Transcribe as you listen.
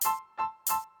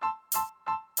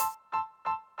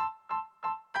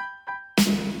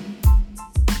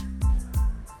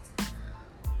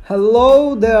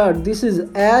Hello there, this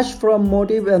is Ash from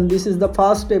Motive, and this is the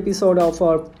first episode of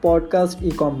our podcast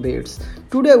Ecom Beats.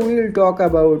 Today we will talk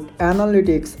about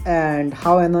analytics and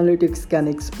how analytics can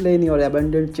explain your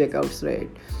abandoned checkouts rate.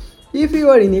 If you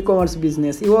are in e-commerce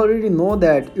business, you already know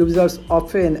that users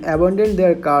often abandon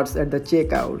their carts at the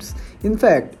checkouts. In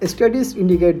fact, studies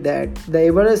indicate that the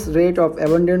average rate of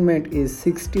abandonment is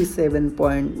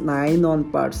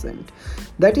 67.91%.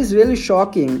 That is really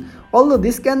shocking, although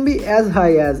this can be as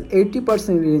high as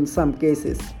 80% in some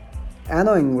cases.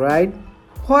 Annoying, right?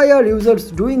 Why are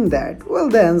users doing that? Well,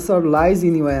 the answer lies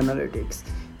in your analytics.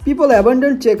 People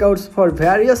abandon checkouts for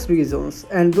various reasons,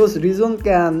 and those reasons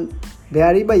can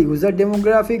vary by user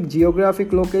demographic,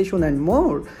 geographic location, and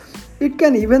more. It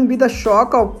can even be the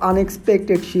shock of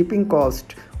unexpected shipping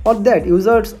cost, or that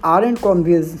users aren't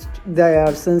convinced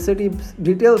their sensitive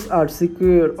details are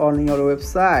secure on your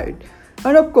website.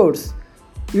 And of course,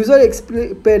 user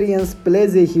experience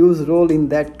plays a huge role in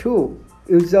that too.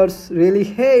 Users really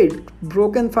hate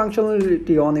broken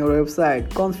functionality on your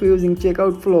website, confusing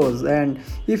checkout flows, and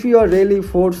if you are really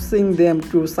forcing them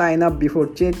to sign up before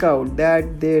checkout,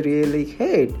 that they really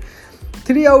hate.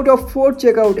 3 out of 4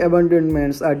 checkout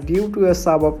abandonments are due to a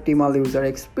suboptimal user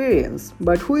experience.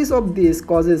 But which of these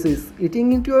causes is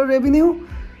eating into your revenue?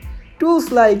 Tools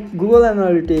like Google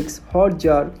Analytics,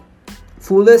 Hotjar,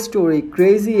 Full Story,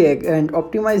 Crazy Egg, and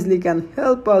Optimizely can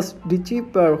help us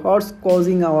decipher what's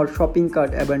causing our shopping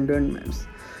cart abandonments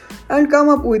and come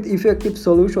up with effective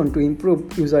solution to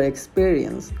improve user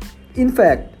experience. In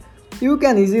fact, you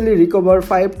can easily recover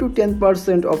 5 to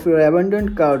 10% of your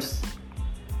abandoned carts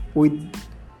with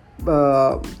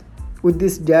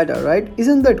this data, right?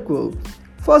 Isn't that cool?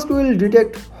 First, we will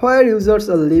detect where users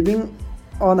are living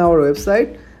on our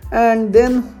website, and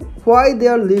then why they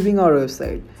are leaving our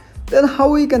website. Then how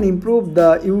we can improve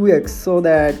the UX so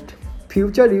that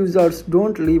future users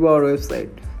don't leave our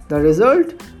website. The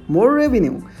result? More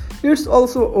revenue. It's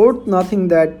also worth nothing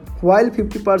that while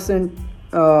 50%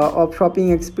 of shopping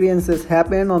experiences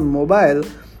happen on mobile,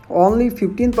 only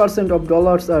 15% of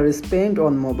dollars are spent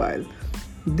on mobile.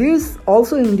 This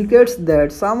also indicates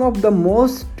that some of the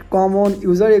most common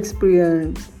user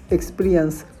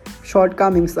experience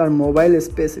shortcomings are mobile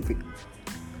specific.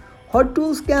 What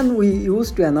tools can we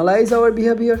use to analyze our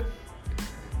behavior?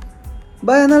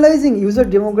 By analyzing user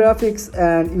demographics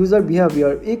and user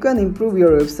behavior, you can improve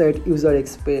your website user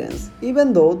experience.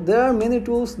 Even though there are many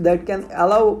tools that can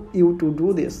allow you to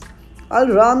do this, I'll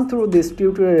run through this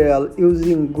tutorial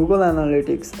using Google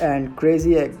Analytics and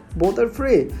Crazy Egg. Both are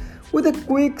free. With a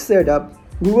quick setup,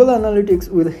 Google Analytics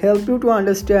will help you to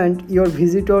understand your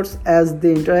visitors as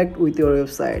they interact with your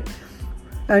website.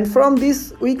 And from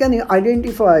this, we can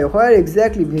identify where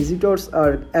exactly visitors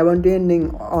are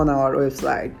abandoning on our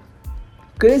website.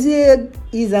 Crazy Egg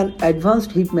is an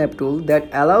advanced heat map tool that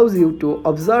allows you to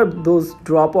observe those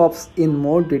drop-offs in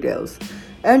more details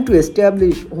and to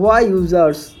establish why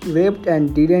users left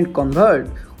and didn't convert.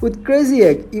 With Crazy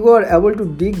Egg, you are able to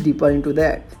dig deeper into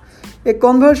that. A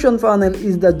conversion funnel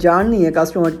is the journey a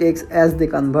customer takes as they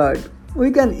convert. We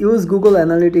can use Google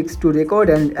Analytics to record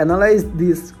and analyze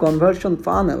these conversion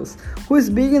funnels,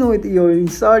 which begin with you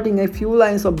inserting a few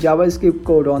lines of JavaScript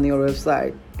code on your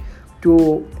website.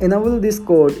 To enable this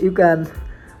code, you can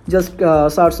just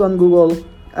search on Google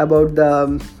about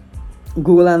the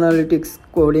Google Analytics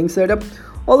coding setup.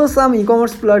 Although some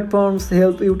e-commerce platforms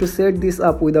help you to set this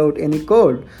up without any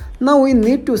code. Now we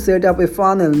need to set up a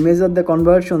funnel, measure the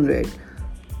conversion rate.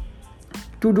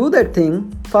 To do that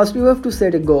thing, first you have to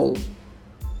set a goal.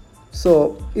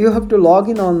 So you have to log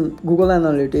in on Google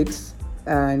Analytics,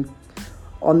 and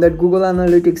on that Google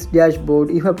Analytics dashboard,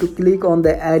 you have to click on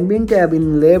the admin tab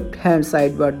in left hand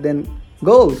sidebar, then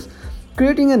goals.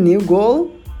 Creating a new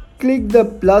goal, click the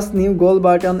plus new goal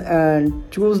button and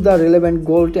choose the relevant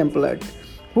goal template,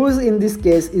 whose in this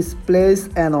case is place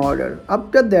an order.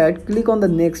 After that, click on the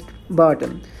next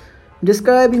button.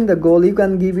 Describing the goal, you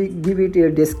can give it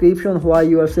a description why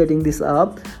you are setting this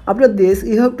up. After this,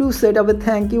 you have to set up a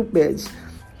thank you page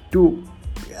to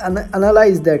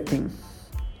analyze that thing.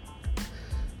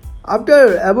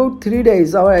 After about 3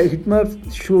 days, our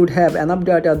heatmap should have enough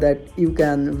data that you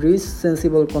can reach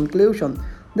sensible conclusion.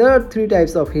 There are 3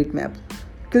 types of heatmaps: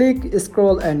 click,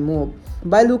 scroll, and move.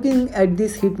 By looking at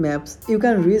these heat maps, you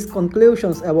can reach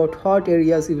conclusions about what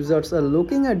areas users are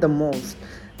looking at the most,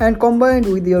 and combined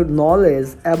with your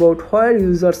knowledge about where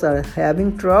users are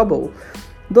having trouble,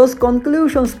 those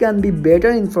conclusions can be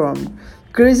better informed.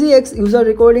 Crazy Egg user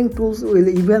recording tools will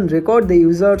even record the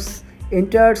user's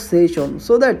entire session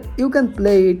so that you can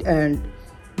play it and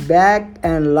back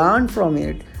and learn from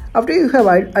it. After you have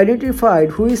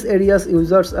identified which areas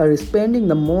users are spending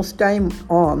the most time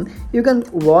on, you can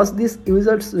watch these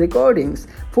users' recordings,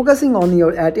 focusing on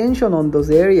your attention on those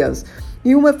areas.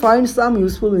 You may find some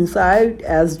useful insight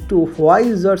as to why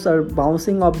users are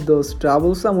bouncing off those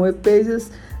troublesome web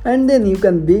pages, and then you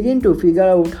can begin to figure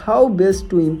out how best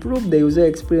to improve the user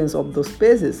experience of those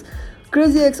pages.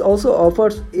 CrazyX also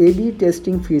offers A/B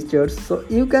testing features, so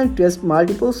you can test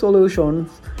multiple solutions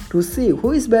to see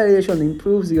which variation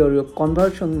improves your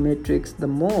conversion metrics the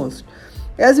most.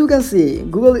 As you can see,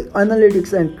 Google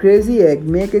Analytics and CrazyX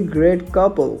make a great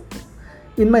couple.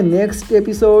 In my next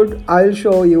episode, I'll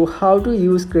show you how to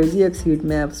use CrazyX heat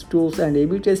maps tools and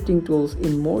A/B testing tools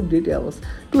in more details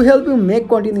to help you make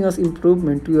continuous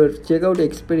improvement to your checkout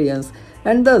experience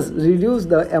and thus reduce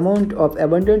the amount of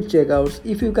abandoned checkouts.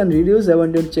 If you can reduce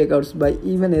abandoned checkouts by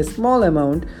even a small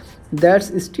amount,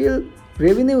 that's still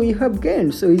revenue you have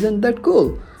gained. So isn't that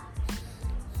cool?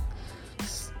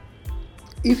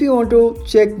 If you want to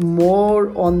check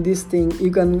more on this thing, you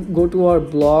can go to our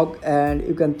blog and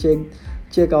you can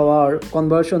check our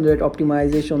conversion rate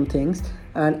optimization things,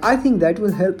 and I think that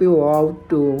will help you out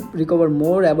to recover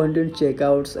more abundant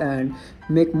checkouts and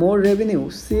make more revenue.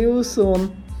 See you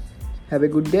soon. Have a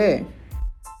good day.